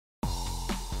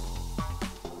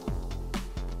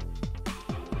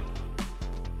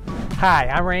Hi,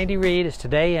 I'm Randy Reed. It's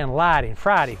Today in Lighting,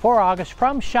 Friday, 4 August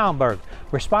from Schaumburg.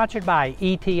 We're sponsored by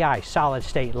ETI Solid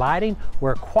State Lighting,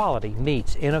 where quality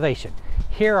meets innovation.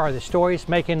 Here are the stories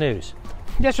making news.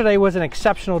 Yesterday was an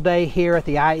exceptional day here at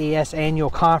the IES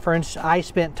Annual Conference. I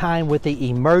spent time with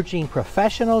the emerging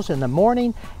professionals in the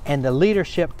morning and the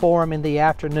leadership forum in the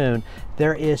afternoon.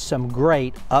 There is some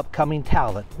great upcoming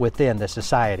talent within the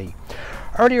society.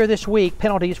 Earlier this week,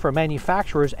 penalties for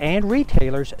manufacturers and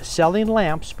retailers selling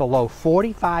lamps below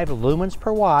 45 lumens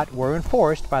per watt were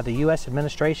enforced by the U.S.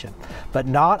 administration. But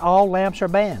not all lamps are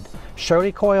banned.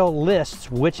 Shirley Coyle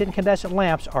lists which incandescent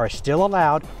lamps are still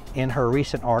allowed in her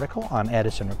recent article on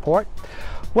Edison Report.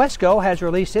 Wesco has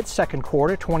released its second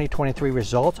quarter 2023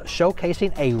 results,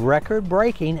 showcasing a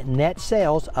record-breaking net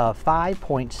sales of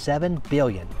 $5.7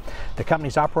 billion. The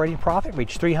company's operating profit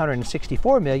reached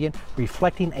 $364 million,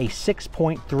 reflecting a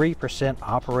 6.3%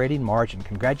 operating margin.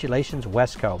 Congratulations,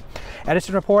 Wesco.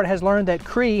 Edison Report has learned that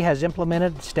Cree has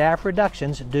implemented staff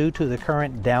reductions due to the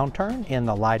current downturn in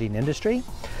the lighting industry.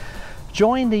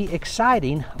 Join the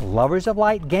exciting Lovers of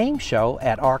Light game show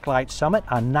at ArcLight Summit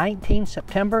on 19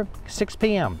 September, 6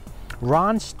 p.m.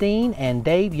 Ron Steen and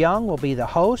Dave Young will be the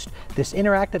host. This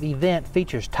interactive event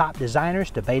features top designers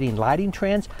debating lighting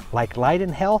trends like light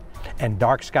and health and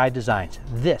dark sky designs.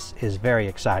 This is very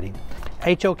exciting.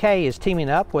 HOK is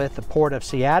teaming up with the Port of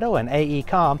Seattle and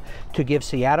AECom to give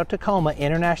Seattle-Tacoma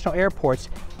International Airport's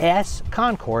S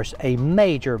Concourse a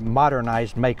major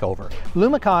modernized makeover.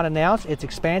 Lumicon announced its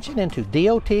expansion into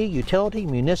DOT, utility,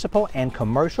 municipal, and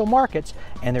commercial markets,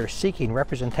 and they're seeking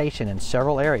representation in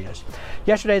several areas.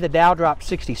 Yesterday, the Dow dropped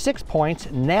 66 points,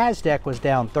 NASDAQ was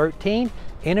down 13,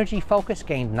 Energy Focus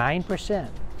gained 9%.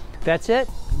 That's it.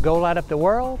 Go light up the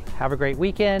world. Have a great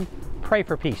weekend. Pray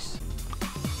for peace.